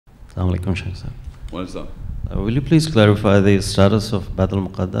Assalamu alaikum, Shaikh sir. Well, sir. Will you please clarify the status of Bait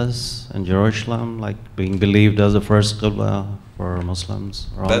al-Muqaddas in Jerusalem, like being believed as the first Qibla for Muslims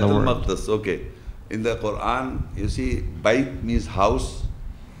around Bait the world? al-Maqdis, okay. In the Quran, you see, Bait means house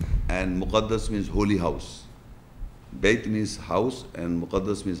and Muqaddas means holy house. Bait means house and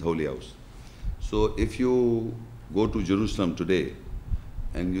Muqaddas means holy house. So if you go to Jerusalem today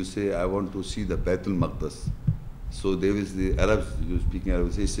and you say, I want to see the Bait al-Maqdis, so there is the Arabs, you speaking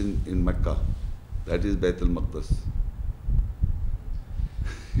Arabic, say it's in Mecca. That is Bait al-Maqdis.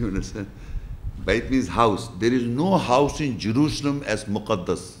 You understand? Bait means house. There is no house in Jerusalem as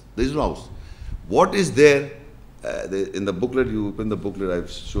Muqaddas. There is no house. What is there? In the booklet, you open the booklet, I will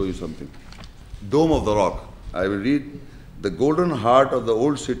show you something. Dome of the Rock. I will read. The golden heart of the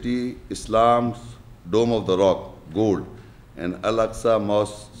old city, Islam's Dome of the Rock, gold. And Al-Aqsa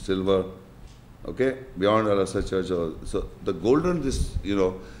Mosque, silver. Okay? Beyond Al-Aqsa Church. So the golden,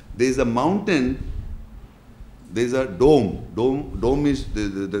 there is a mountain, there is a dome. Dome is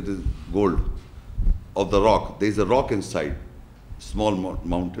the gold of the rock. There is a rock inside. Small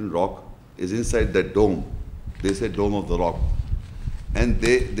mountain rock is inside that dome. They say Dome of the Rock. And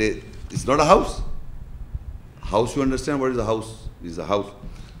it's not a house. House, you understand what is a house? It's a house.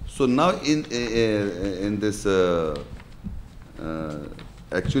 So now in this,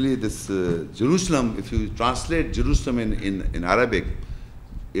 actually this Jerusalem, if you translate Jerusalem in Arabic,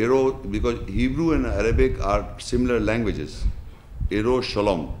 because Hebrew and Arabic are similar languages.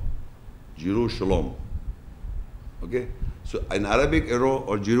 Shalom, Jerusalem. Okay? So in Arabic,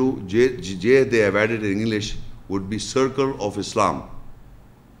 or J they have added in English, would be circle of Islam.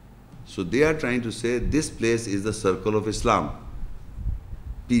 So they are trying to say this place is the circle of Islam.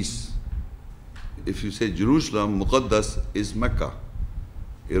 Peace. If you say Jerusalem, Muqaddas is Mecca.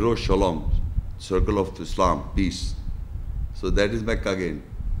 Shalom, circle of Islam, peace. So that is Mecca again.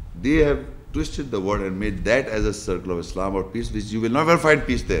 They have twisted the word and made that as a circle of Islam or peace, which you will never find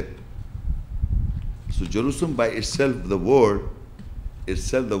peace there. So Jerusalem by itself, the word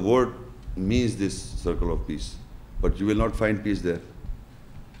means this circle of peace. But you will not find peace there.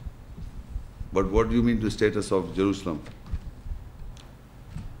 But what do you mean the status of Jerusalem?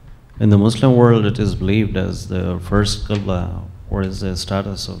 In the Muslim world, it is believed as the first Qibla. What is the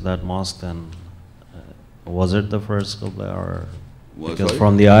status of that mosque then? Was it the first Qibla or? Because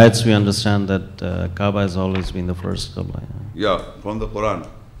from the ayats we understand that Kaaba has always been the first Qibla. Yeah, from the Quran.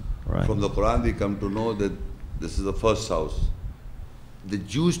 Right. From the Quran we come to know that this is the first house. The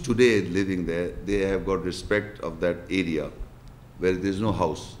Jews today living there, they have got respect of that area where there is no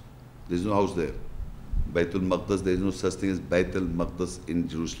house. There is no house there. Baitul Maqdis, there is no such thing as Baitul Maqdis in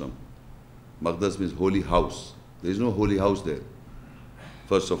Jerusalem. Maqdis means holy house. There is no holy house there.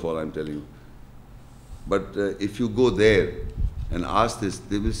 First of all, I am telling you. But if you go there and ask this,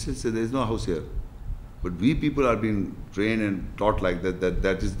 they will still say there is no house here. But we people are being trained and taught like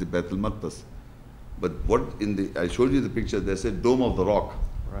that is the Baitul Maqdis. But what I showed you the picture, they said Dome of the Rock.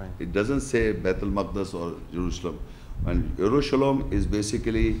 Right. It doesn't say Baitul Maqdis or Jerusalem. And Jerusalem is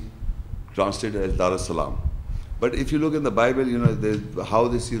basically translated as Dar es Salaam. But if you look in the Bible, how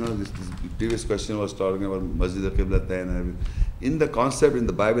this previous question was talking about Masjid al-Qiblatayn and everything. In the concept in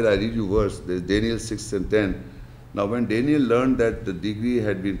the Bible, I read you verse, there's Daniel 6 and 10. Now when Daniel learned that the decree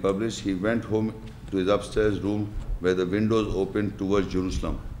had been published, he went home to his upstairs room where the windows opened towards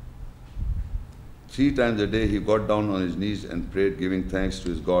Jerusalem. 3 times a day he got down on his knees and prayed, giving thanks to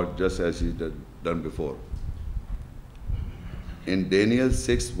his God, just as he had done before. In Daniel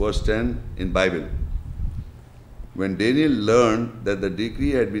 6 verse 10 in Bible, when Daniel learned that the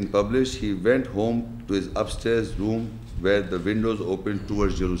decree had been published, he went home to his upstairs room where the windows opened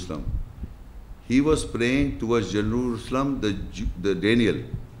towards Jerusalem. He was praying towards Jerusalem, the Daniel,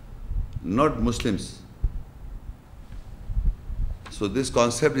 not Muslims. So this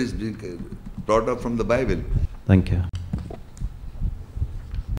concept is being brought up from the Bible. Thank you.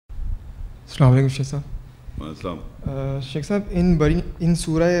 Assalamu alaikum, Shaykh Sahab. Islam. Shaykh Sahab, in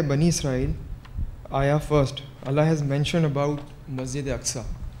Surah Bani Israel, Ayah first, Allah has mentioned about Masjid Al-Aqsa,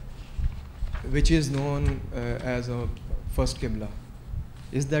 which is known as a first Qibla.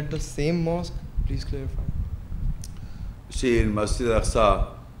 Is that the same mosque? Please clarify. See, in Masjid Al-Aqsa,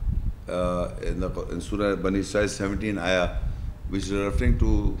 in Surah Bani Israel 17 Ayah, which is referring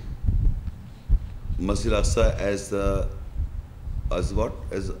to Masjid Al-Aqsa as what?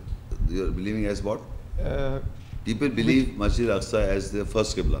 As you're believing as what? People believe Masjid Al-Aqsa as the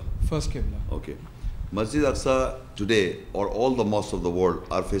first Qibla. First Qibla. Okay. Masjid Al-Aqsa today, or all the mosques of the world,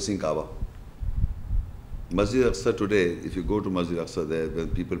 are facing Kaaba. Masjid Al-Aqsa today, if you go to Masjid Al-Aqsa there, when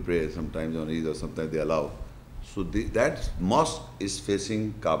people pray sometimes on Eid or sometimes they allow. So that mosque is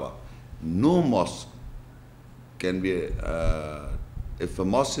facing Kaaba. No mosque can be, if a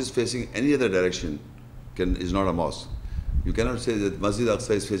mosque is facing any other direction, is not a mosque. You cannot say that Masjid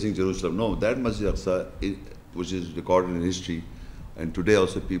Aqsa is facing Jerusalem. No, that Masjid Aqsa, which is recorded in history, and today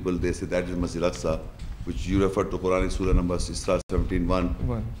also people, they say that is Masjid Aqsa, which you refer to Quranic Surah number Isra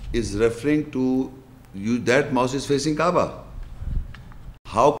 17:1, is referring to that mosque is facing Kaaba.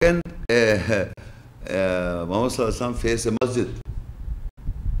 How can Muhammad Sallallahu Alaihi Wasallam face a masjid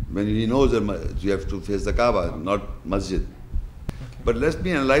when he knows that you have to face the Kaaba, not masjid? Okay. But let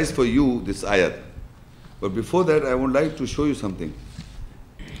me analyze for you this ayat. But before that, I would like to show you something.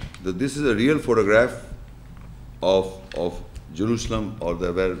 That this is a real photograph of Jerusalem, or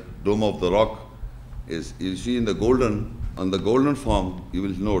where Dome of the Rock is. You see in the golden, on the golden form, you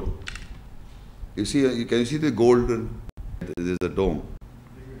will note. You see, can you see the golden? There is a dome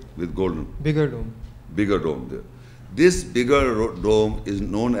with golden. Bigger dome. Bigger dome there. This bigger dome is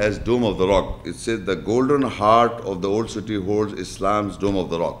known as Dome of the Rock. It says the golden heart of the old city holds Islam's Dome of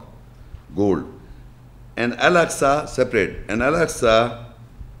the Rock. Gold. And Al-Aqsa separate. And Al-Aqsa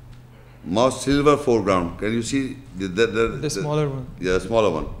Mosque silver foreground. Can you see the smaller one? Yeah, the smaller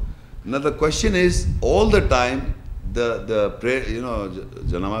one. Now the question is, all the time the prayer,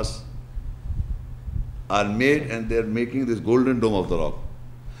 janamas are made, and they are making this golden Dome of the Rock,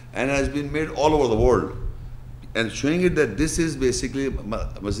 and has been made all over the world, and showing it that this is basically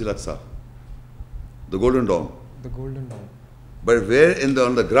Masjid Aqsa, the golden dome. The golden dome. But where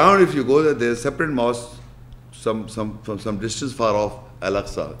on the ground, if you go there, there is separate mosque, from some distance far off,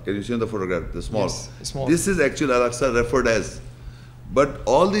 Al-Aqsa. Can you see in the photograph, the small? Yes, small. This is actually Al-Aqsa referred as. But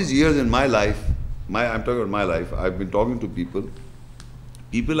all these years in my life, I'm talking about my life, I've been talking to people.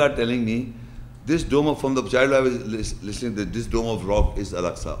 People are telling me, this dome from the child I was listening to, this Dome of Rock is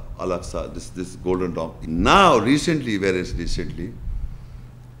Al-Aqsa. Al-Aqsa, this golden dome. Now, recently, this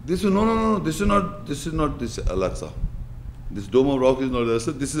is no, this is not this Al-Aqsa. This Dome of Rock is not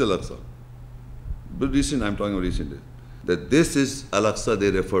Al-Aqsa, this is Al-Aqsa. But recent, I'm talking about recently. That this is Al-Aqsa they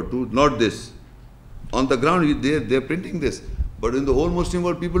refer to, not this. On the ground, they're printing this. But in the whole Muslim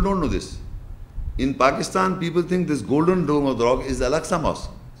world, people don't know this. In Pakistan, people think this golden Dome of the Rock is Al-Aqsa Mosque.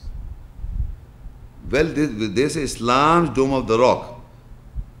 Well, they say Islam's Dome of the Rock.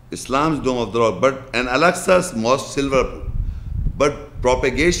 Islam's Dome of the Rock. But an Al-Aqsa's Mosque, silver. But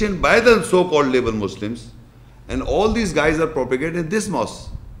propagation by the so-called label Muslims, and all these guys are propagating this mosque,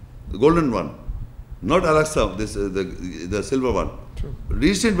 the golden one. Not Al-Aqsa, the silver one. True.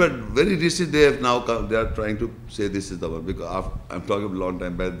 Recent, but very recent, they have now come, they are trying to say this is the one. Because I'm talking a long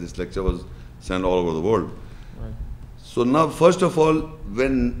time back, this lecture was sent all over the world. Right. So now, first of all,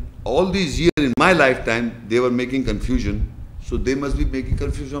 when all these years in my lifetime, they were making confusion, so they must be making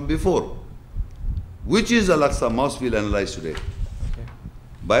confusion before. Which is Al-Aqsa Mosque we'll analyze today. Okay.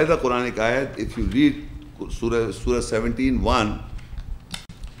 By the Quranic ayat, if you read Surah 17:1,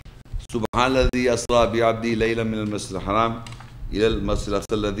 Subhanalladhi asra bi'abdi laylan min al-masjid al-haram ila al-masjid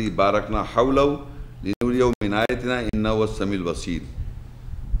al-aqsa alladhi barakna hawlahu linuriyahu min ayatina innahu was-samiul basir.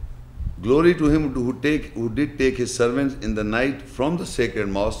 Glory to him who did take his servants in the night from the sacred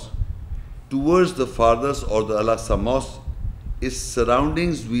mosque towards the farthest, or the Al-Aqsa Mosque. Its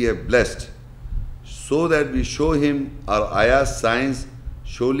surroundings we have blessed, so that we show him our ayahs, signs.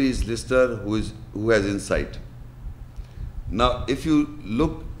 Surely is listener who has insight. Now, if you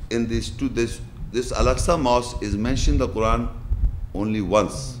look in this Al-Aqsa Mosque is mentioned in the Quran only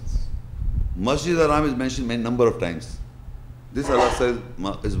once. Masjid al-Haram is mentioned a number of times. This Al-Aqsa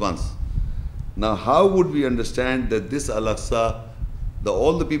is once. Now, how would we understand that this Al-Aqsa,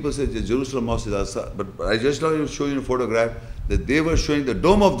 all the people say Jerusalem Mosque is Al-Aqsa, but I just want to show you a photograph that they were showing the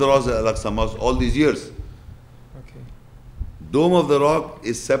Dome of the Rock Al-Aqsa Mosque all these years. Okay. Dome of the Rock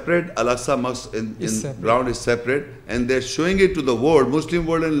is separate, Al-Aqsa Mosque in ground is separate, and they're showing it to the world, Muslim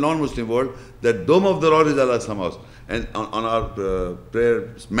world and non-Muslim world, that Dome of the Rock is Al-Aqsa Mosque. And on our prayer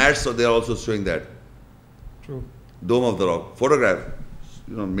mats, so they're also showing that. True. Dome of the Rock, photograph,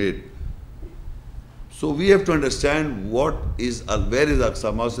 made. So we have to understand where is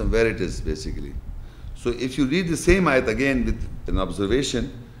Al-Aqsa Mosque and where it is basically. So if you read the same ayat again with an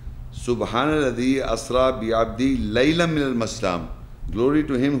observation, Subhanalladhi asra bi'abdi laylan min al-masjid. Glory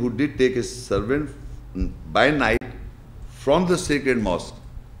to him who did take his servant by night from the sacred mosque.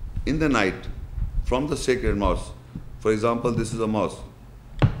 In the night, from the sacred mosque. For example, this is a mosque.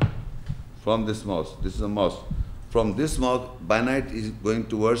 From this mosque, this is a mosque. From this mosque, by night is going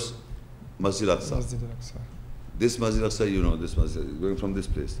towards Masjid Aqsa. Masjid Aqsa. This Masjid Aqsa, this Masjid is going from this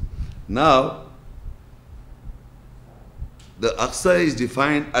place. Now, the Aqsa is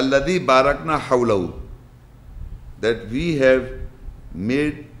defined, Alladhi barakna hawlahu. that we have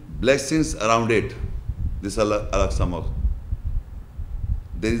made blessings around it, this Al-Aqsa Mosque.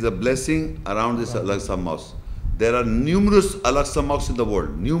 There is a blessing around this Al-Aqsa Mosque. There are numerous Al-Aqsa Mosques in the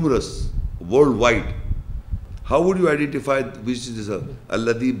world, numerous, worldwide. How would you identify which is this?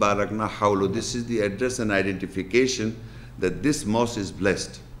 Alladhi barakna hawlo. This is the address and identification that this mosque is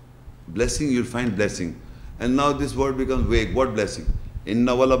blessed. Blessing, you'll find blessing. And now this word becomes vague. What blessing?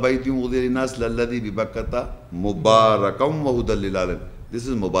 Inna wala baytim udhir nas lalladhi bibakkata mubarakam wa hudal lil alamin. This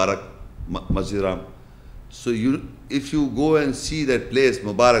is Mubarak, Masjid Haram. So if you go and see that place,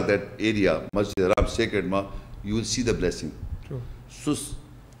 Mubarak, that area, Masjid Haram, sacred mosque, you will see the blessing. True. So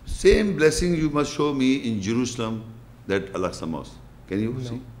same blessing you must show me in Jerusalem, that Al-Aqsa Mosque. Can you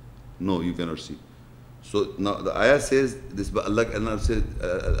see? No, you cannot see. So now the ayah says, this Allah says,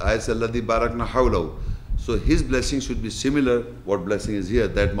 ayah says, Alladhi barakna hawlahu. So his blessing should be similar, what blessing is here,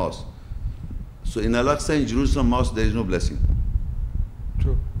 that mosque. So in Al-Aqsa, in Jerusalem Mosque, there is no blessing.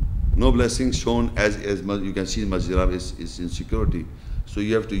 True. No blessing shown as you can see in Masjid Haram is insecurity. So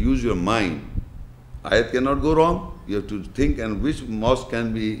you have to use your mind. Ayat cannot go wrong. You have to think, and which mosque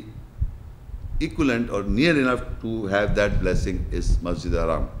can be equivalent or near enough to have that blessing is Masjid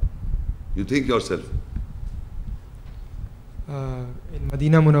Haram. You think yourself. In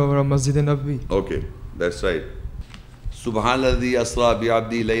Madina Munawwara, Masjid Nabawi. Okay, that's right. Subhanalladhi asra bi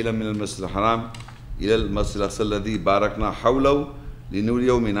abdi laylan min al-masjid al-haram ila al-masjid al-aqsa alladhi barakna hawlahu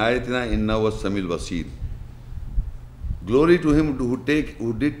linuriyahu min ayatina innahu was-samiul basir. Glory to him who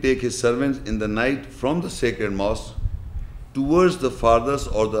did take his servants in the night from the sacred mosque towards the farthest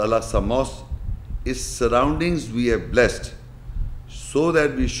or the Al-Aqsa Mosque. Its surroundings we have blessed, so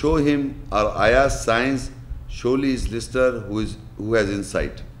that we show him our ayahs, signs. Surely is listener who has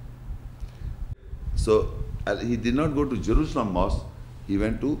insight. So he did not go to Jerusalem Mosque, he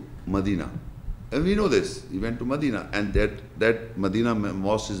went to Medina. And we know this, he went to Medina, and that Medina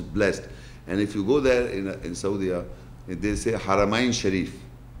Mosque is blessed. And if you go there in Saudi, they say Haramain Sharif.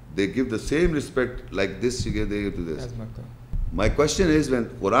 They give the same respect like this, they give to this. My question is, when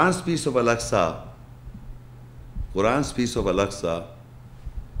Quran speaks of Al-Aqsa,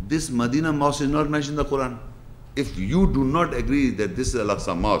 this Medina Mosque is not mentioned in the Quran. If you do not agree that this is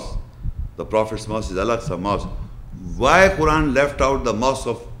Al-Aqsa Mosque, the Prophet's Mosque is Al-Aqsa Mosque, why Quran left out the Mosque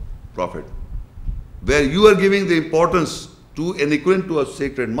of Prophet? Where you are giving the importance to an equivalent to a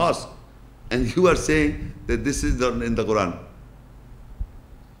sacred mosque, and you are saying that this is in the Quran.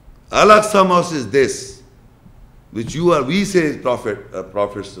 Al-Aqsa Mosque is this, which we say is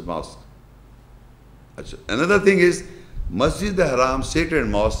Prophet's Mosque. Another thing is, Masjid al-Haram, sacred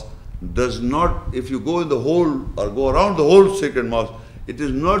mosque, does not, if you go in the whole, or go around the whole sacred mosque, it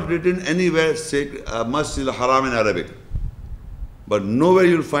is not written anywhere Masjid al-Haram in Arabic. But nowhere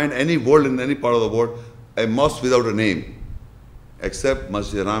you'll find any word in any part of the world, a mosque without a name, except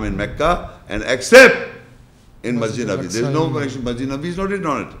Masjid al-Haram in Mecca, and except in Masjid Nabi. There is no mention, Masjid Nabi is not written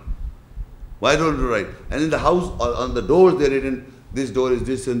on it. Why don't you write? And in the house, on the doors, they're written, this door is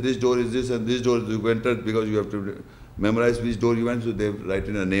this, and this door is this, and this door is you entered, because you have to memorize which door you went, so they've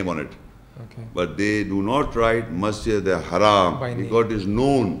written a name on it. Okay. But they do not write Masjid al-Haram, because it is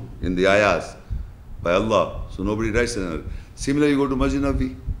known in the ayahs by Allah, so nobody writes it. Similarly, you go to Masjid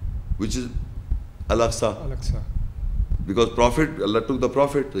Nabi, which is Al-Aqsa. Because Prophet, Allah took the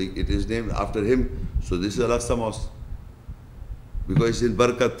Prophet, it is named after him, so this is Al-Aqsa Mosque. Because it's in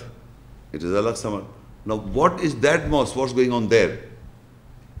Barakat, it is Al-Aqsa Mosque. Now what is that mosque? What's going on there?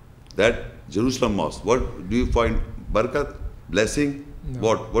 That Jerusalem Mosque. What do you find? Barakat? Blessing?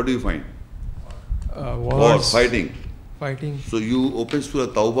 No. What do you find? Wars. Fighting. So you open Surah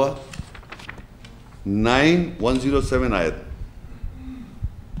Tawbah 9:107 ayat.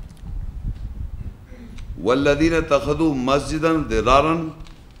 وَالَّذِينَ اتَّخَذُوا مَسْجِدًا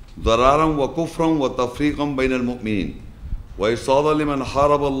ضِرَارًا وَكُفْرًا وَتَفْرِيقًا بَيْنَ الْمُؤْمِنِينَ وَإِرْصَادًا لِمَنْ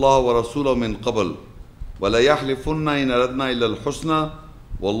حَارَبَ اللَّهَ وَرَسُولَهُ مِنْ قَبْلُ وَلَا يَحْلِفُنَّ إِنْ أَرَدْنَا إِلَّا الْحُسْنَى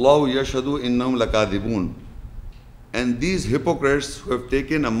وَاللَّهُ يَشْهَدُ إِنَّهُمْ لَكَاذِبُونَ. And these hypocrites who have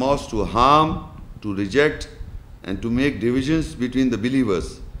taken a mosque to harm, to reject, and to make divisions between the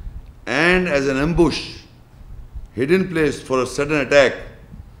believers, and as an ambush, hidden place for a sudden attack,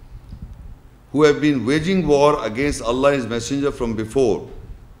 who have been waging war against Allah and His Messenger from before,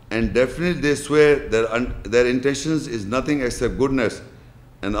 and definitely they swear their intentions is nothing except goodness,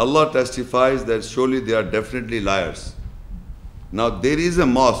 and Allah testifies that surely they are definitely liars. Now there is a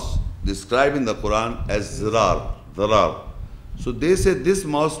mosque described in the Quran as Dharar. So they said this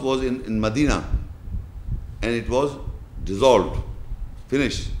mosque was in Medina, and it was dissolved,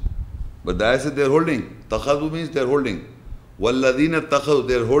 finished. But the ayah said they are holding. Takhadu means they are holding. وَالَّذِينَ اتَّخَذُوا,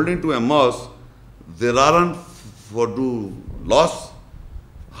 they are holding to a mosque, Dhiraran, for do loss,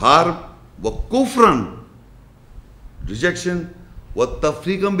 harm, wa kufran, rejection, wa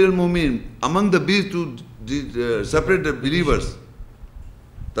tafriqan bil mu'min, among the bees to separate the believers.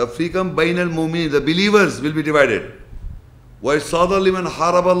 Tafriqan bainal mu'min, the believers will be divided. Wa isada liman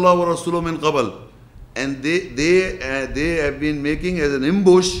harab Allah wa rasuluhu min qabl, and they have been making as an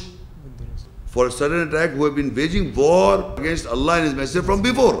ambush for a sudden attack who have been waging war against Allah and His Messenger from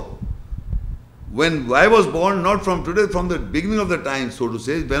before. When I was born, not from today, from the beginning of the time, so to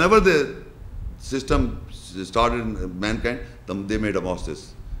say, whenever the system started in mankind, they made a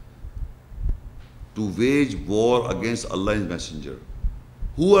mosque to wage war against Allah and His Messenger.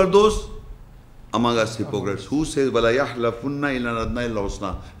 Who are those? Among us hypocrites. Who says, وَلَا يَحْلَفُنَّ إِلَّا نَدْنَا إِلَّا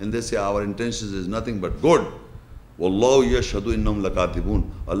حُسْنًا, and they say our intentions is nothing but good. Wallahu yashhadu innahum lakatibun.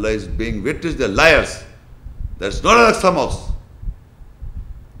 Allah is being witness, they are liars. That's not Al-Aqsa Mosque.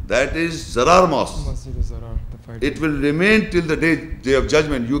 That is Zarar Mosque. It will remain till the day of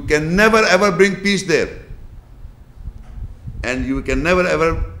judgment. You can never ever bring peace there. And you can never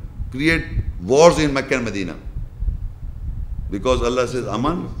ever create wars in Mecca and Medina. Because Allah says,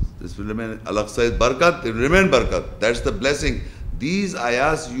 Aman, this will remain. Al-Aqsa is Barakat, it will remain Barakat. That's the blessing. These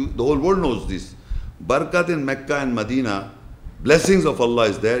ayahs, the whole world knows this. Barakat in Mecca and Medina, blessings of Allah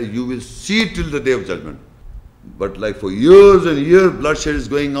is there. You will see it till the day of judgment. But like for years and years, bloodshed is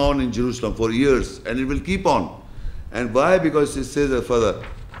going on in Jerusalem for years, and it will keep on. And why? Because it says further.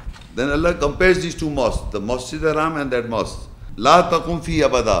 Then Allah compares these two mosques, the Masjid Haram and that mosque. La taqum fi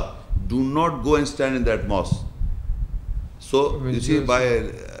abada. Do not go and stand in that mosque. So you see, by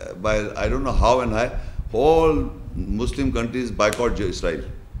I don't know how and how, all Muslim countries boycott Israel.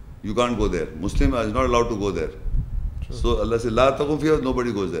 You can't go there. Muslim is not allowed to go there. True. So Allah says, La taqum fi,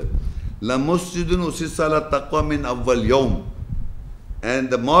 nobody goes there. La musjidun usissa ala taqwa min awwal yawm. And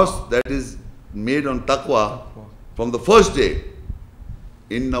the mosque that is made on taqwa from the first day.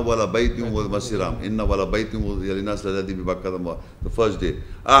 Inna wala baytim wa masiram. Inna wala baytim wa yalinas ladadi bi bakkadam. The first day.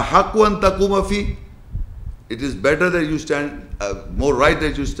 Ahaqu an taquma fi. It is better that you stand, more right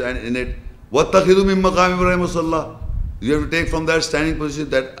that you stand in it. Wattakhidhu min maqam Ibrahim musalla. You have to take from that standing position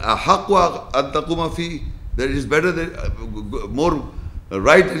that ahaqu an taquma fi. That it is better that more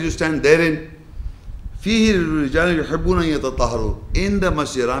right that you stand therein. In the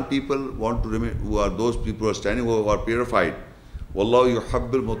Masjid Haram, people want to remain, who are those people who are standing, who are purified. Wallahu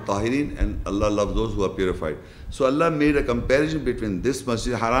yuhabbil muttahirin, and Allah loves those who are purified. So Allah made a comparison between this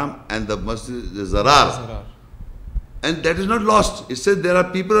Masjid Haram and the Masjid Zarar. And that is not lost. It says there are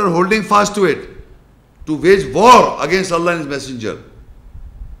people who are holding fast to it, to wage war against Allah and His Messenger,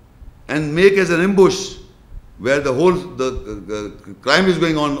 and make as an ambush where the whole the crime is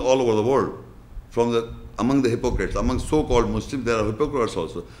going on all over the world. Among the hypocrites, among so-called Muslims, there are hypocrites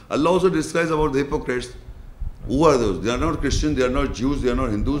also. Allah also describes about the hypocrites. Who are those? They are not Christians, they are not Jews, they are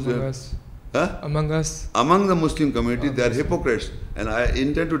not Hindus. Among us. Huh? Among us. Among the Muslim community, they are hypocrites. And I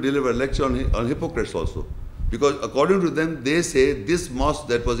intend to deliver a lecture on hypocrites also. Because according to them, they say this mosque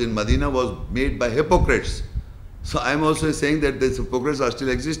that was in Medina was made by hypocrites. So I am also saying that these hypocrites are still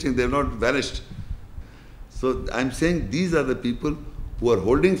existing, they have not vanished. So I am saying these are the people who are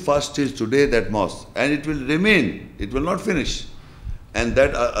holding fast till today that mosque, and it will remain, it will not finish. And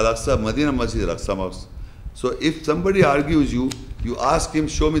that Al-Aqsa, Medina Masjid, Al-Aqsa Mosque. So if somebody argues you ask him,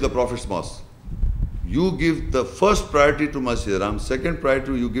 show me the Prophet's mosque. You give the first priority to Masjid Haram, second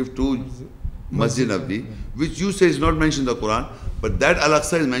priority you give to Masjid Nabi, which you say is not mentioned in the Quran, but that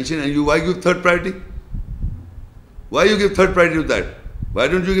Al-Aqsa is mentioned, and why give third priority? Why you give third priority to that? Why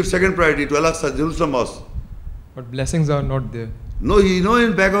don't you give second priority to Al-Aqsa, Jerusalem Mosque? But blessings are not there. No, he knows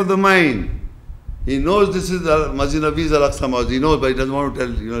in the back of the mind. He knows this is Masjid Nabi's Al-Aqsa Mosque. He knows, but he doesn't want to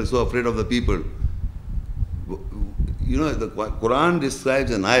tell, he's so afraid of the people. The Quran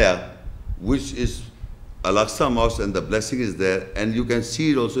describes an ayah which is Al-Aqsa Mosque, and the blessing is there, and you can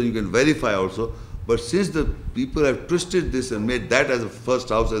see it also, you can verify also. But since the people have twisted this and made that as the first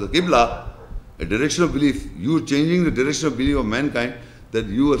house, as a Qibla, a direction of belief, you are changing the direction of belief of mankind, that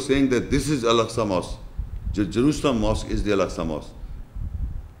you are saying that this is Al-Aqsa Mosque. Jerusalem Mosque is the Al-Aqsa Mosque.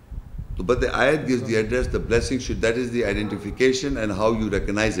 But the ayat gives the address, the blessing that is the identification and how you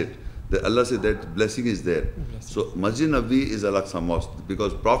recognize it. That Allah said that blessing is there. So Masjid Nabi is Al-Aqsa Mosque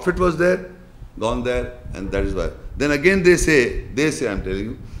because Prophet was there, gone there, and that is why. Then again they say, I'm telling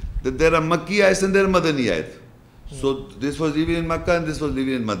you, that there are Makki ayats and there are Madani ayats. So this was living in Makkah and this was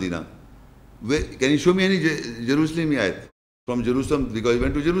living in Medina. Can you show me any Jerusalem ayat from Jerusalem? Because he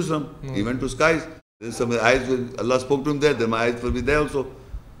went to Jerusalem, he went to skies. Then some ayats, Allah spoke to him there, then my ayats will be there also.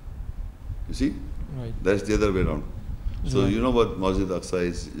 You see? Right. That's the other way around. So you know what Masjid Aqsa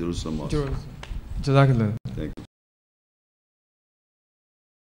is, Jerusalem Mosque. Jazakallah. Thank you.